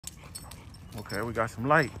Okay, we got some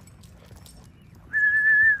light.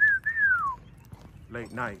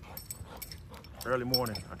 Late night, early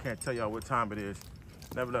morning. I can't tell y'all what time it is.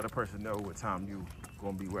 Never let a person know what time you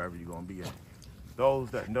gonna be wherever you're gonna be at. Those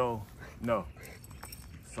that know, know.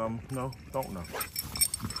 Some know, don't know.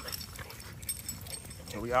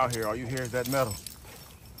 So we out here, all you hear is that metal.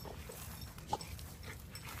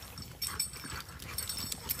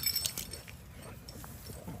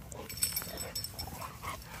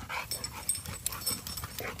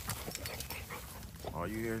 All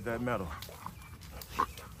you hear is that metal.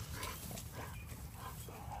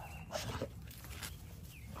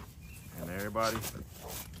 And everybody,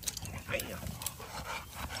 bam,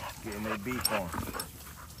 getting their beef on.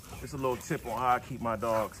 Just a little tip on how I keep my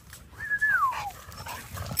dogs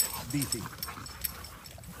beefy.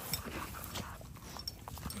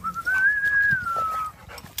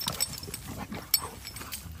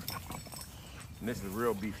 And this is a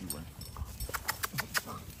real beefy one.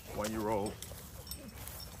 1-year-old.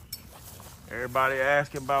 Everybody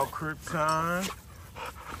asking about Krypton,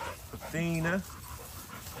 Athena.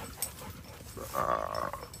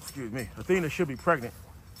 Excuse me. Athena should be pregnant.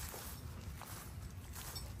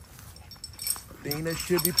 Athena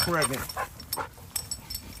should be pregnant.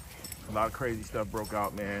 A lot of crazy stuff broke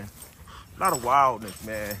out, man. A lot of wildness,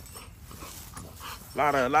 man.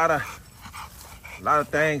 A lot of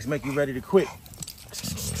things make you ready to quit.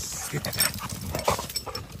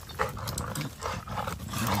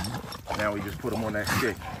 Now we just put them on that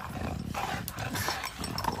stick.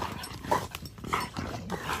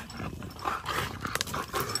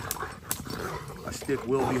 A stick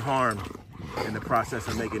will be harmed in the process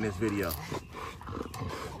of making this video.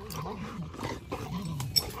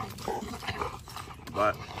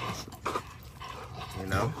 But, you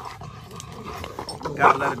know,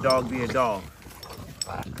 gotta let a dog be a dog.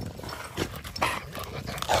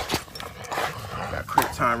 Got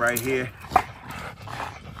Krypton right here.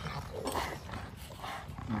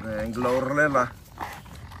 And Glorilla.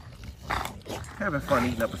 Having fun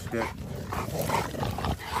eating up a stick.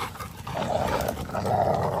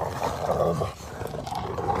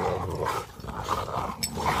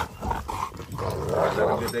 Let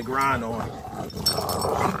them get their grind on.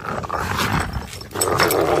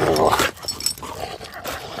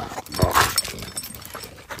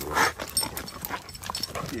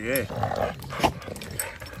 Yeah.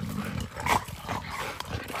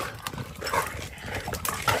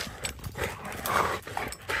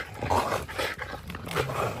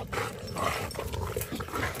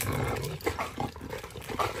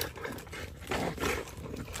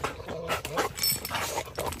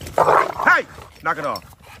 Hey! Knock it off.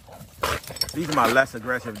 These are my less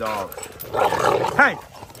aggressive dogs. Hey!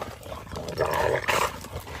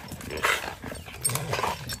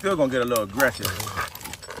 Still gonna get a little aggressive.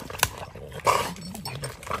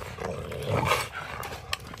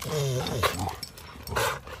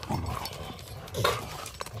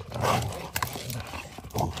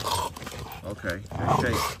 Okay, let's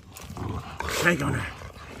shake. Shake on that.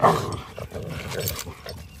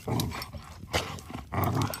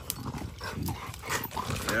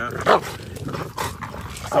 Yeah.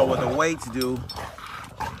 So what the weights do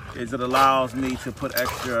is it allows me to put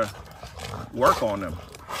extra work on them.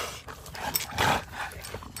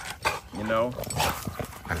 You know?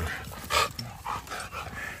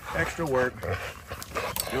 Extra work.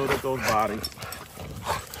 Build up those bodies.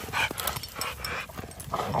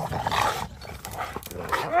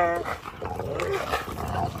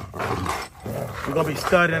 We're gonna be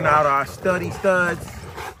studying out our study studs.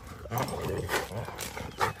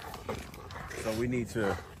 So we need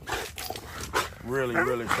to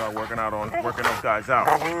really start working those guys out.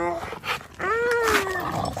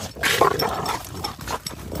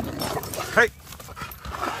 Hey.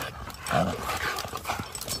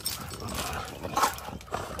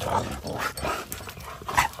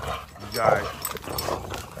 You guys,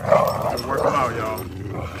 let's work them out, y'all.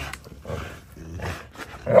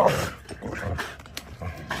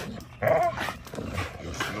 A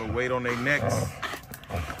little weight on their necks.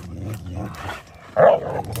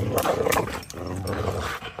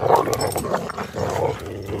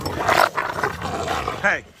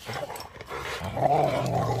 Hey.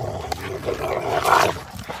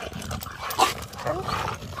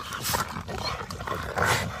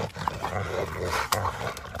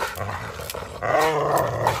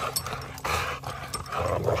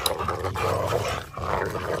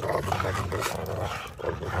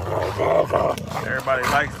 Everybody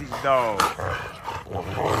likes these dogs.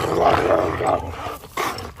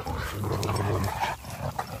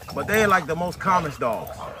 But they're like the most common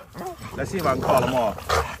dogs. Let's see if I can call them off.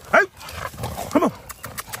 Hey, come on.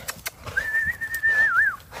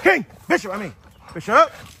 King! Bishop, I mean.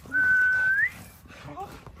 Bishop!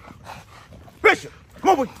 Bishop! Come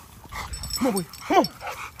on, boy! Come on, boy! Come on!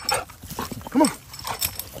 Come on!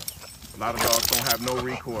 A lot of dogs don't have no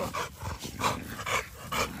recoil.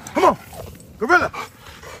 Come on! Gorilla!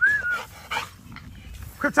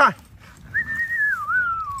 Crip time!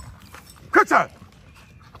 Crip time!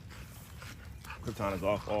 Crip time is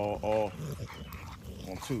off all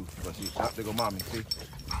on 2. But see, there go mommy, see?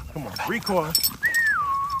 Come on, recoil.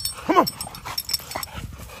 Come on!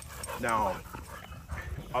 Now,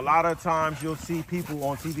 a lot of times you'll see people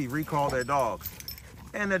on TV recall their dogs.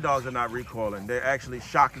 And their dogs are not recoiling. They're actually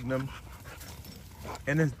shocking them.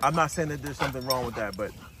 And I'm not saying that there's something wrong with that,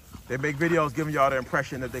 but they make videos giving y'all the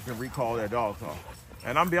impression that they can recall their dogs off.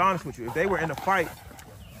 And I'm be honest with you, if they were in a fight,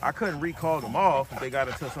 I couldn't recall them off if they got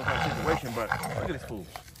into some kind of situation, but look at this fool.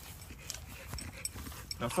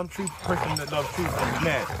 Now some tree person that loves trees is gonna be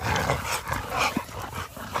mad.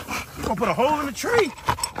 You're gonna put a hole in the tree.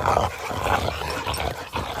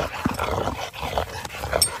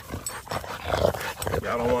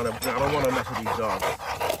 Yeah, I don't wanna mess with these dogs.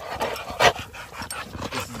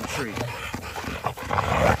 This is a tree.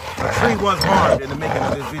 The tree was harmed in the making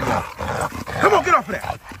of this video. Come on, get off of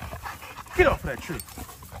that. Get off of that tree.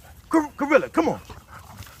 Gorilla, come on.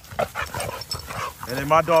 And in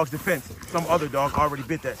my dog's defense, some other dog already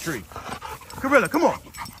bit that tree. Gorilla, come on.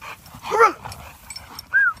 Gorilla.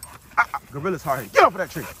 Gorilla's hard-headed. Get off of that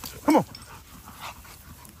tree. Come on.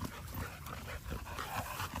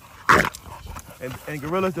 And in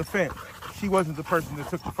Gorilla's defense, she wasn't the person that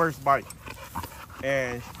took the first bite.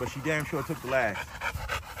 But she damn sure took the last.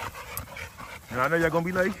 And I know y'all gonna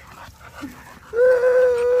be like,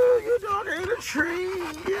 your dog ate a tree.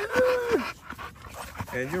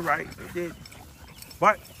 And you're right, it did.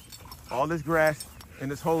 But all this grass in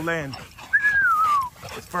this whole land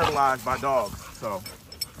is fertilized by dogs. So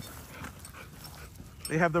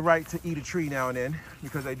they have the right to eat a tree now and then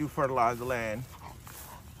because they do fertilize the land.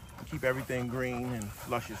 Keep everything green and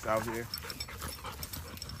luscious out here.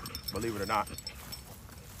 Believe it or not.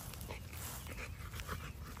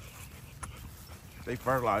 They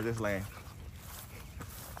fertilize this land.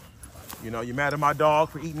 You know, you're mad at my dog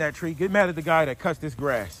for eating that tree. Get mad at the guy that cuts this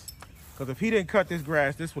grass. Because if he didn't cut this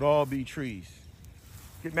grass, this would all be trees.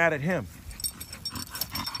 Get mad at him.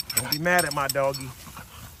 Don't be mad at my doggy.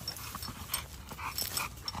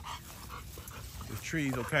 It's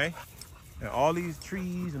trees, okay? And all these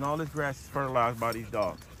trees and all this grass is fertilized by these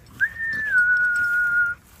dogs.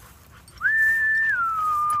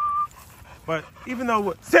 But even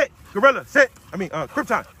though, sit, Gorilla, sit. Crip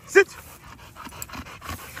time, sit.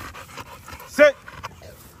 Sit.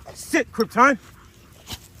 Sit, Crip time.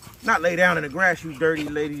 Not lay down in the grass, you dirty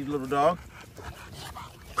lady little dog.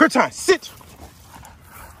 Crip time, sit.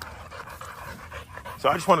 So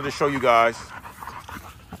I just wanted to show you guys,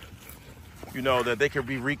 you know, that they can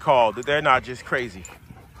be recalled, that they're not just crazy.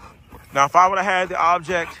 Now, if I would have had the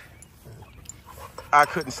object, I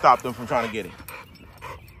couldn't stop them from trying to get it.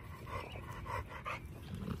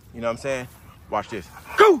 You know what I'm saying? Watch this.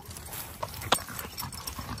 Go!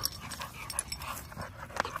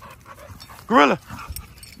 Gorilla!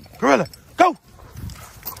 Gorilla! Go!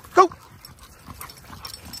 Go!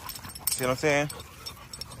 See what I'm saying?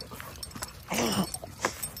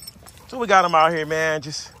 So we got them out here, man,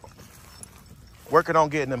 just working on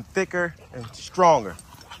getting them thicker and stronger.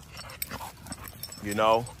 You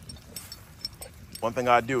know? One thing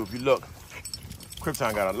I do, if you look,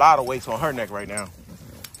 Krypton got a lot of weights on her neck right now.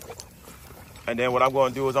 And then what I'm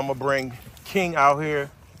going to do is I'm going to bring King out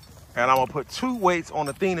here and I'm going to put 2 weights on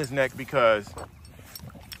Athena's neck because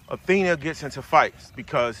Athena gets into fights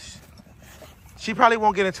because she probably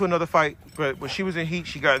won't get into another fight, but when she was in heat,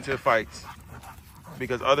 she got into fights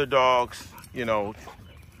because other dogs, you know,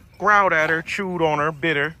 growled at her, chewed on her,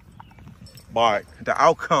 bit her, but the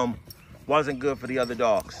outcome wasn't good for the other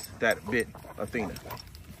dogs that bit Athena.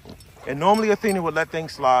 And normally Athena would let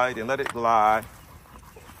things slide and let it glide,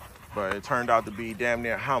 but it turned out to be damn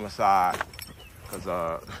near homicide because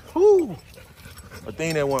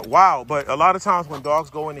Athena went wild. But a lot of times when dogs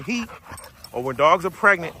go into heat, or when dogs are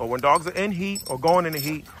pregnant, or when dogs are in heat or going into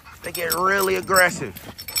heat, they get really aggressive.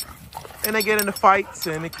 And they get into fights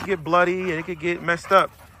and it can get bloody and it can get messed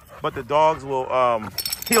up. But the dogs will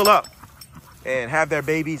heal up and have their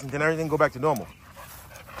babies and then everything go back to normal.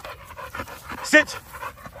 Sit!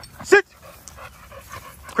 Sit!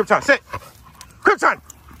 Krypton, sit! Krypton!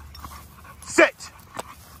 Sit!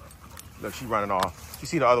 Look, she's running off. She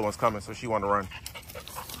see the other ones coming, so she want to run.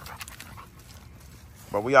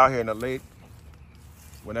 But we out here in the late.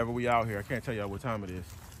 Whenever we out here, I can't tell y'all what time it is.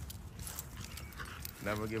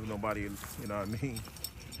 Never give nobody, you know what I mean,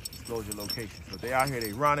 disclose your location. So they out here,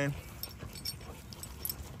 they running.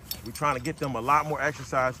 We're trying to get them a lot more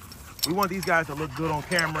exercise. We want these guys to look good on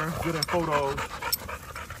camera, good in photos,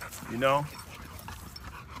 you know?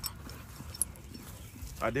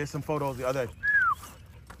 I did some photos the other day.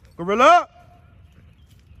 Gorilla!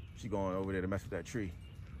 She going over there to mess with that tree.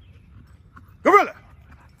 Gorilla!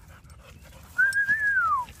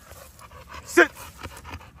 Sit!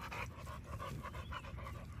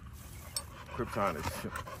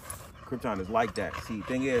 Krypton is like that. See,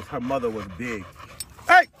 thing is, her mother was big.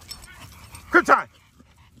 Hey! Krypton!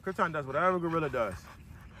 Krypton does whatever Gorilla does.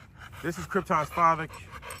 This is Krypton's father.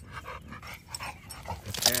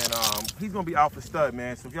 And he's gonna be out for stud,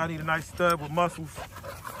 man. So if y'all need a nice stud with muscles,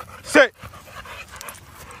 sit!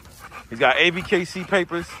 He's got ABKC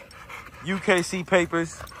papers, UKC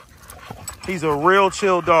papers. He's a real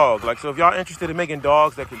chill dog. Like, so if y'all interested in making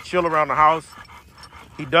dogs that can chill around the house,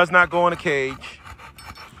 he does not go in a cage.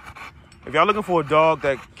 If y'all looking for a dog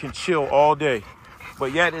that can chill all day,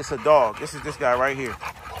 but yet it's a dog, this is this guy right here.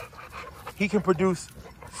 He can produce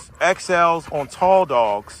XLs on tall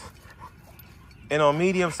dogs, and on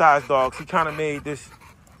medium-sized dogs, he kind of made this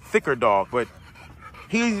thicker dog, but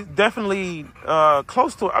he's definitely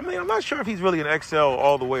close to, I mean, I'm not sure if he's really an XL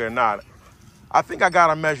all the way or not. I think I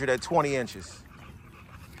got him measured at 20 inches.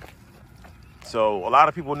 So a lot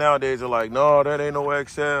of people nowadays are like, no, that ain't no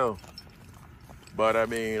XL. But I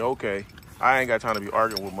mean, okay. I ain't got time to be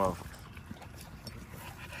arguing with motherfuckers.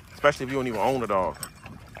 Especially if you don't even own a dog.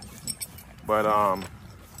 But,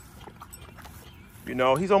 you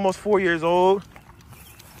know, he's almost 4 years old.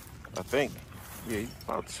 I think. Yeah, he's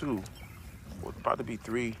about 2. Well, about to be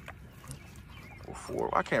 3 or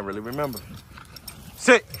 4. I can't really remember.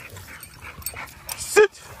 Sit.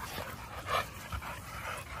 Sit.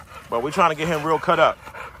 But we're trying to get him real cut up.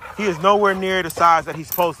 He is nowhere near the size that he's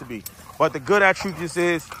supposed to be. But the good attribute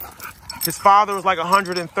is his father was like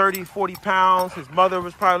 130, 40 pounds. His mother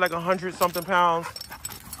was probably like 100 something pounds.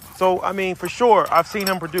 So, I mean, for sure, I've seen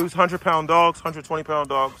him produce 100-pound dogs, 120-pound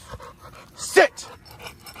dogs. Sit!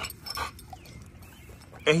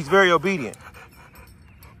 And he's very obedient.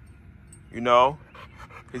 You know,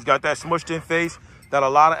 he's got that smushed in face that a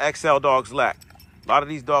lot of XL dogs lack. A lot of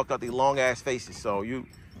these dogs got these long ass faces. So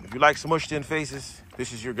if you like smushed in faces,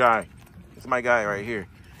 this is your guy. This is my guy right here.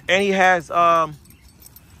 And he has,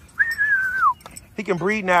 he can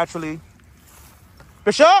breed naturally.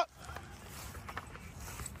 Bishop!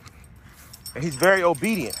 And he's very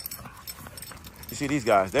obedient. You see these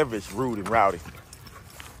guys, they're just rude and rowdy.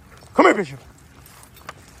 Come here, Bishop.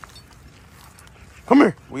 Come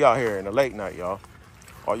here. We out here in the late night, y'all.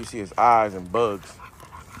 All you see is eyes and bugs.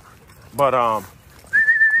 But, damn,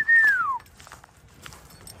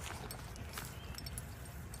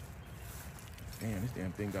 this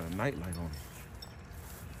damn thing got a night light on it.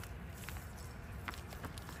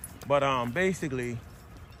 But, basically,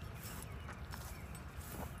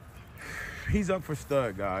 he's up for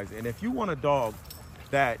stud, guys. And if you want a dog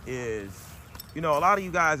that is, you know, a lot of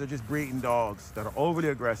you guys are just breeding dogs that are overly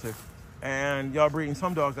aggressive, and y'all breeding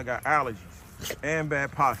some dogs that got allergies and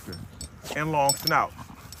bad posture and long snout.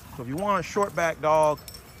 So if you want a short back dog,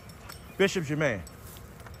 Bishop's your man.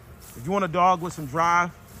 If you want a dog with some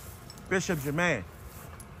drive, Bishop's your man.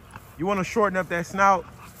 You want to shorten up that snout,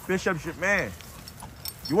 Bishop's your man.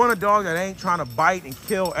 You want a dog that ain't trying to bite and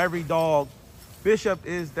kill every dog, Bishop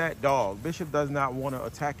is that dog. Bishop does not want to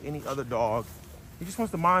attack any other dog. He just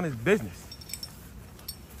wants to mind his business.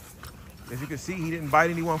 As you can see, he didn't bite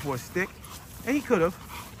anyone for a stick, and he could have.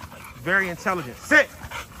 Very intelligent. Sit!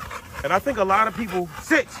 And I think a lot of people,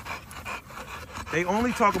 sit! They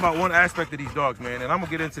only talk about one aspect of these dogs, man, and I'm going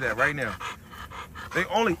to get into that right now. They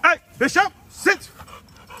only, hey, Bishop, sit!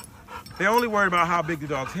 They only worry about how big the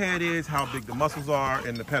dog's head is, how big the muscles are,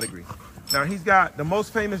 and the pedigree. Now, he's got the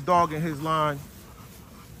most famous dog in his line.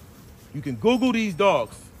 You can Google these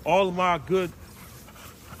dogs. All of my good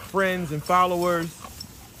friends and followers,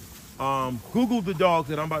 Google the dogs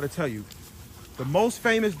that I'm about to tell you. The most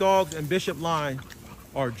famous dogs in Bishop line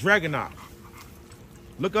are Dragonaut.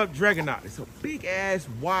 Look up Dragonaut. It's a big ass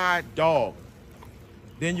wide dog.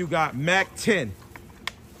 Then you got Mac 10.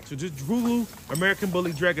 So just Google American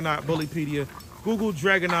Bully Dragonaut Bullypedia. Google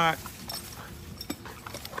Dragonaut.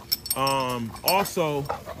 Also,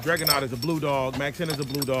 Dragonaut is a blue dog. Mac 10 is a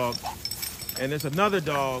blue dog. And there's another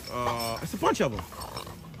dog. It's a bunch of them.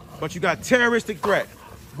 But you got Terroristic Threat.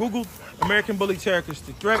 Google American Bully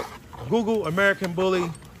Terroristic Threat. Google American Bully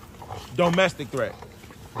Domestic Threat.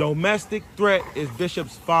 Domestic Threat is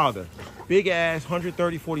Bishop's father. Big ass,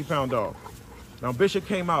 130, 40-pound dog. Now, Bishop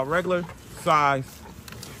came out regular size.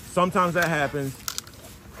 Sometimes that happens.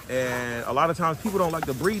 And a lot of times people don't like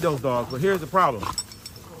to breed those dogs, but here's the problem.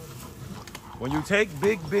 When you take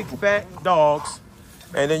big fat dogs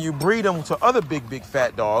and then you breed them to other big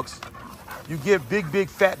fat dogs, you get big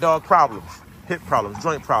fat dog problems. Hip problems,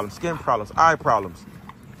 joint problems, skin problems, eye problems.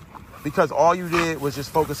 Because all you did was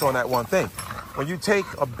just focus on that one thing. When you take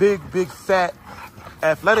a big fat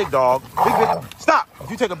athletic dog, stop!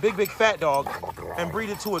 If you take a big fat dog and breed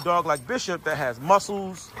it to a dog like Bishop that has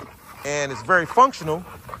muscles and is very functional,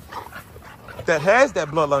 that has that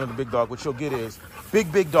bloodline of the big dog, what you'll get is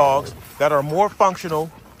big dogs that are more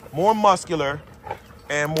functional, more muscular,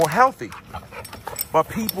 and more healthy. But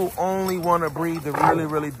people only want to breed the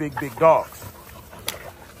really big dogs.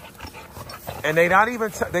 And they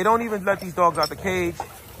don't even let these dogs out the cage.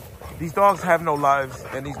 These dogs have no lives,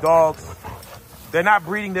 and these dogs, they're not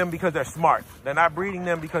breeding them because they're smart. They're not breeding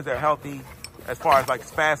them because they're healthy, as far as like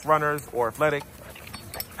fast runners or athletic.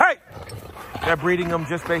 Hey! They're breeding them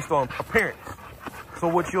just based on appearance. So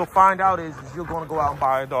what you'll find out is you're going to go out and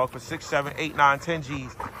buy a dog for 6, 7, 8, 9, 10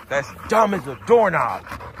 G's that's dumb as a doorknob.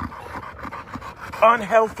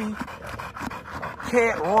 Unhealthy,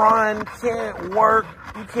 can't run, can't work.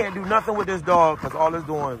 You can't do nothing with this dog because all it's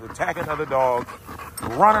doing is attacking other dogs,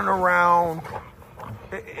 running around.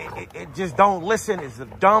 It just don't listen. It's a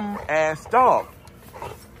dumb ass dog.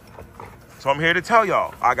 So I'm here to tell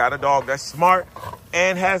y'all, I got a dog that's smart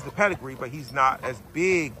and has the pedigree, but he's not as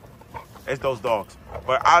big as those dogs.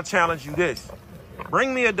 But I'll challenge you this.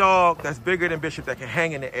 Bring me a dog that's bigger than Bishop that can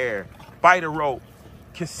hang in the air, bite a rope,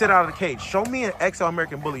 can sit out of the cage. Show me an XL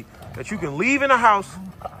American Bully that you can leave in the house,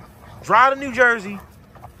 drive to New Jersey,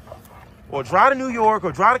 or drive to New York,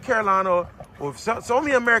 or drive to Carolina, or show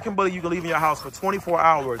me an American Bully you can leave in your house for 24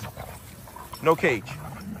 hours, no cage.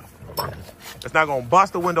 It's not gonna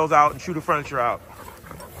bust the windows out and shoot the furniture out.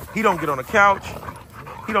 He don't get on the couch.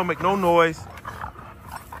 He don't make no noise.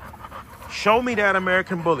 Show me that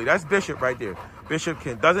American Bully. That's Bishop right there. Bishop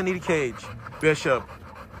doesn't need a cage. Bishop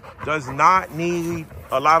does not need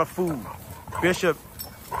a lot of food. Bishop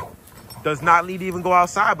does not need to even go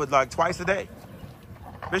outside, but like twice a day.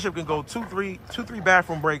 Bishop can go two, three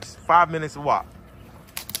bathroom breaks, 5 minutes a walk.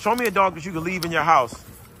 Show me a dog that you can leave in your house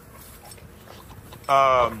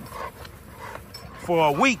for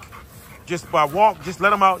a week, just by walk, just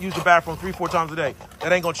let them out, use the bathroom 3, 4 times a day.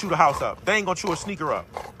 That ain't gonna chew the house up. They ain't gonna chew a sneaker up.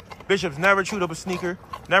 Bishop's never chewed up a sneaker,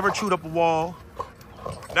 never chewed up a wall,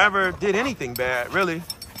 never did anything bad, really.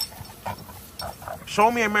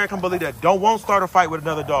 Show me an American Bully that won't start a fight with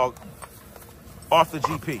another dog off the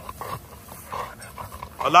GP.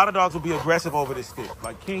 A lot of dogs will be aggressive over this stick.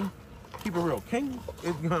 Like King, keep it real. King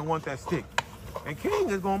is gonna want that stick. And King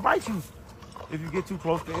is gonna bite you if you get too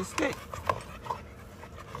close to his stick.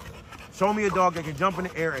 Show me a dog that can jump in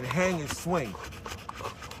the air and hang and swing.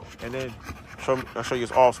 And then I'll show you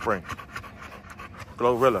his offspring.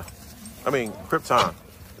 Krypton.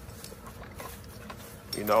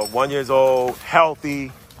 You know, 1 year old,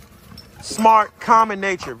 healthy, smart, calm in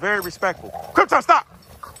nature, very respectful. Krypton, stop!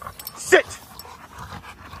 Sit!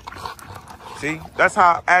 See, that's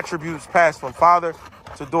how attributes pass from father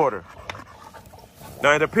to daughter.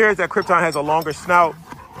 Now, it appears that Krypton has a longer snout.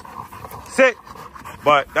 Sit!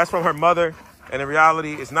 But that's from her mother, and in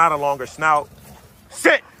reality, it's not a longer snout.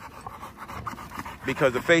 Sit!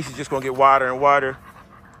 Because the face is just going to get wider and wider.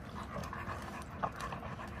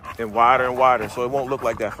 And wider and wider, so it won't look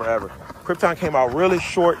like that forever. Krypton came out really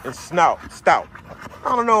short and stout.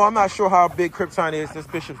 I don't know, I'm not sure how big Krypton is. That's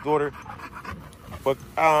Bishop's daughter. But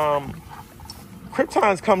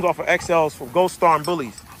Krypton comes off of XLs from Ghost Star and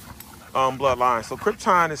Bullies bloodline. So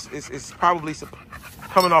Krypton is probably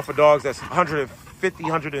coming off of dogs that's 150,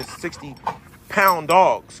 160 pound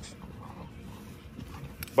dogs.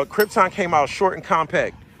 But Krypton came out short and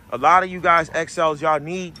compact. A lot of you guys XLs, y'all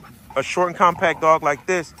need a short and compact dog like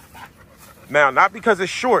this. Now, not because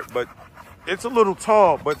it's short, but it's a little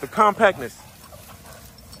tall, but the compactness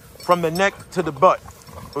from the neck to the butt,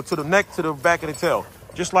 or to the neck to the back of the tail,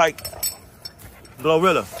 just like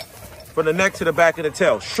Glorilla, from the neck to the back of the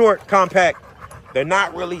tail. Short, compact. They're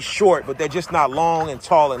not really short, but they're just not long and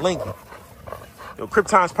tall and lengthy. You know,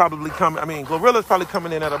 Krypton's probably coming, Glorilla's probably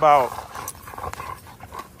coming in at about,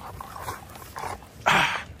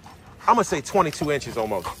 I'm gonna say 22 inches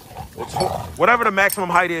almost. Whatever the maximum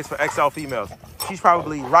height is for XL females. She's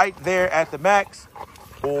probably right there at the max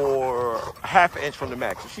or half an inch from the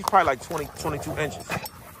max. So she's probably like 22 inches.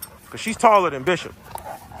 Because she's taller than Bishop.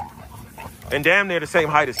 And damn near the same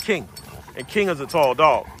height as King. And King is a tall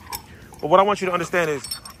dog. But what I want you to understand is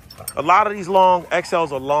a lot of these long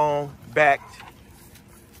XLs are long backed.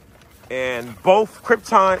 And both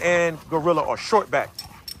Krypton and Gorilla are short backed.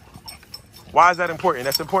 Why is that important?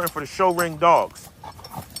 That's important for the show ring dogs.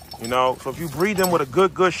 You know, so if you breed them with a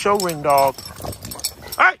good show ring dog,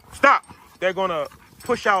 all right, stop. They're gonna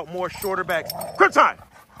push out more shorter backs. Crib time.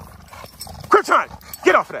 Crib time.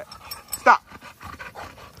 Get off of that. Stop.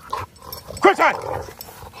 Crib time.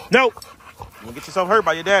 Nope. You're gonna get yourself hurt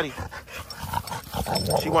by your daddy.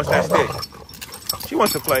 She wants that stick. She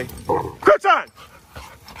wants to play. Crib time.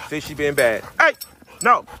 See, she being bad. Hey,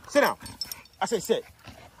 no, sit down. I said sit.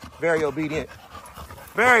 Very obedient.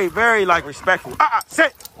 Very, like, respectful.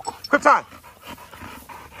 Sit. Crib time.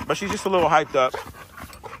 But she's just a little hyped up.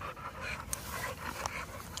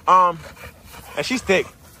 And she's thick.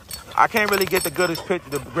 I can't really get the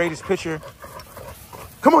greatest picture.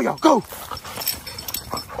 Come on, y'all, go.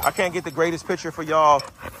 I can't get the greatest picture for y'all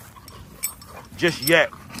just yet.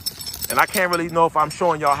 And I can't really know if I'm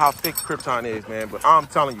showing y'all how thick Krypton is, man. But I'm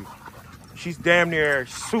telling you, she's damn near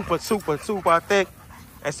super thick.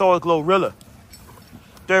 And so is Glorilla.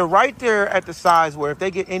 They're right there at the size where if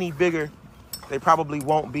they get any bigger, they probably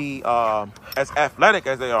won't be as athletic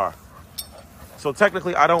as they are. So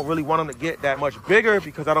technically, I don't really want them to get that much bigger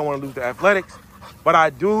because I don't want to lose the athletics. But I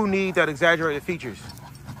do need that exaggerated features.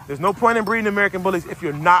 There's no point in breeding American Bullies if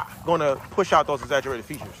you're not going to push out those exaggerated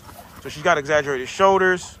features. So she's got exaggerated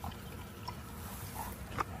shoulders.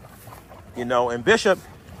 You know, and Bishop,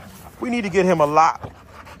 we need to get him a lot.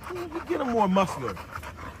 Get him more muscular.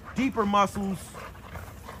 Deeper muscles.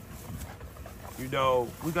 You know,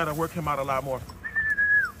 we got to work him out a lot more.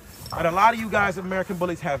 And a lot of you guys, American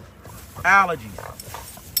Bullies, have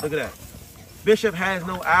allergies. Look at that. Bishop has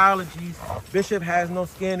no allergies. Bishop has no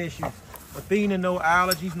skin issues. Athena, no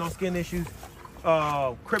allergies, no skin issues.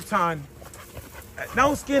 Krypton,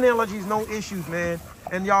 no skin allergies, no issues, man.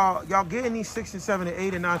 And y'all getting these 6 and 7 and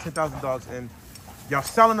 8 and 9, 10,000 dogs, and y'all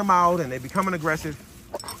selling them out, and they becoming aggressive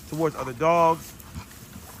towards other dogs.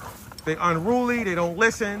 They unruly, they don't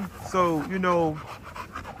listen. So, you know,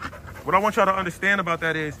 what I want y'all to understand about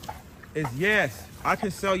that is yes, I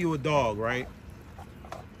can sell you a dog, right?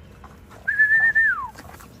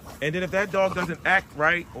 And then if that dog doesn't act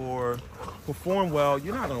right or perform well,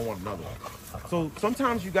 you're not gonna want another one. So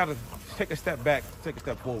sometimes you gotta take a step back, take a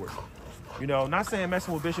step forward. You know, not saying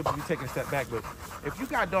messing with Bishop if you take a step back, but if you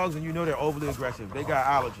got dogs and you know they're overly aggressive, they got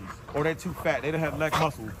allergies, or they're too fat, they don't have leg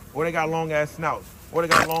muscle, or they got long ass snouts, or they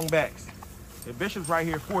got long backs. The Bishop's right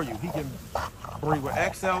here for you. He can breed with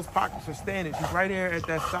XLs, pockets, or standards. He's right here at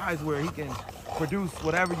that size where he can produce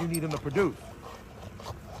whatever you need him to produce.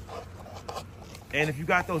 And if you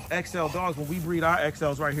got those XL dogs, when we breed our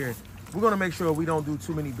XLs right here, we're gonna make sure we don't do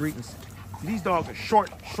too many breedings. These dogs are short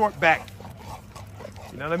back.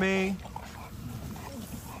 You know what I mean?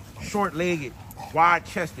 Short-legged,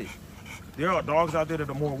 wide-chested. There are dogs out there that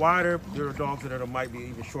are more wider. There are dogs that might be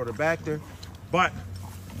even shorter back there. But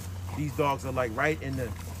these dogs are like right in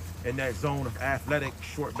that zone of athletic,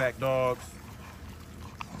 short-back dogs.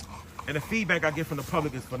 And the feedback I get from the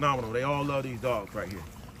public is phenomenal. They all love these dogs right here.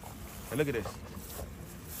 And look at this.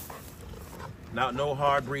 Now, no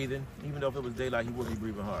hard breathing. Even though if it was daylight, he wouldn't be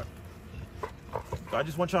breathing hard. So I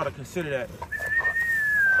just want y'all to consider that.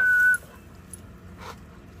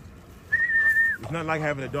 It's nothing like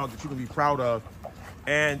having a dog that you can be proud of.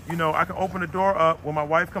 And, you know, I can open the door up when my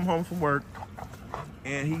wife come home from work,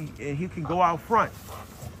 and he can go out front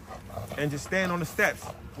and just stand on the steps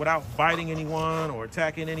without biting anyone or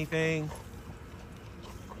attacking anything.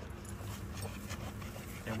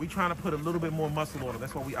 And we trying to put a little bit more muscle on him.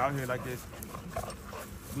 That's why we out here like this.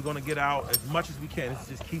 We're gonna get out as much as we can. It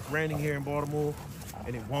just keeps raining here in Baltimore,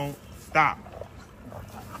 and it won't stop.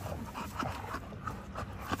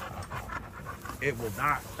 It will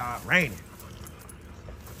not stop raining.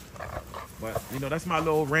 But, you know, that's my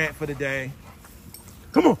little rant for the day.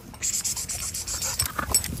 Come on.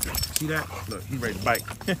 See that? Look, he's ready to bite.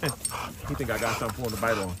 He think I got something for him to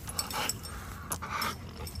bite on.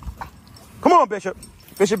 Come on, Bishop.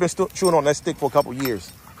 Bishop been chewing on that stick for a couple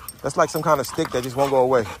years. That's like some kind of stick that just won't go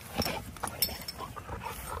away.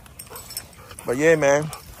 But yeah, man.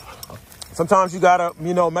 Sometimes you gotta,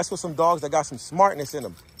 you know, mess with some dogs that got some smartness in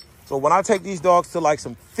them. So when I take these dogs to like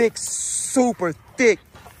some thick, super thick,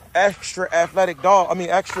 extra athletic dog,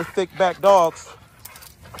 extra thick back dogs,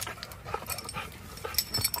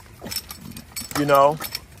 you know,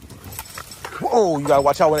 whoa, you gotta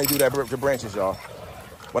watch out when they do that the branches, y'all.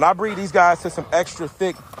 When I breed these guys to some extra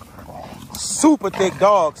thick, super thick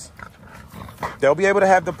dogs, they'll be able to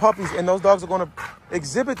have the puppies, and those dogs are gonna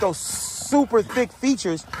exhibit those super thick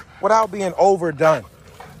features without being overdone.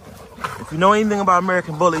 If you know anything about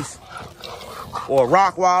American Bullies or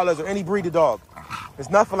Rottweilers or any breed of dog, it's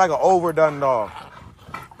nothing like an overdone dog.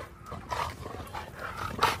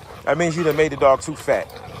 That means you done made the dog too fat.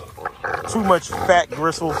 Too much fat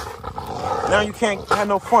gristle. Now you can't have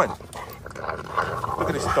no fun. Look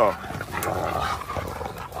at this dog.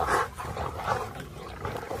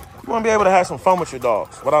 You want to be able to have some fun with your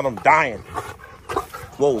dogs without them dying.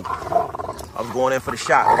 Whoa. I was going in for the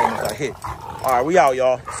shot, but I almost got hit. All right, we out,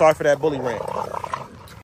 y'all. Sorry for that bully rant.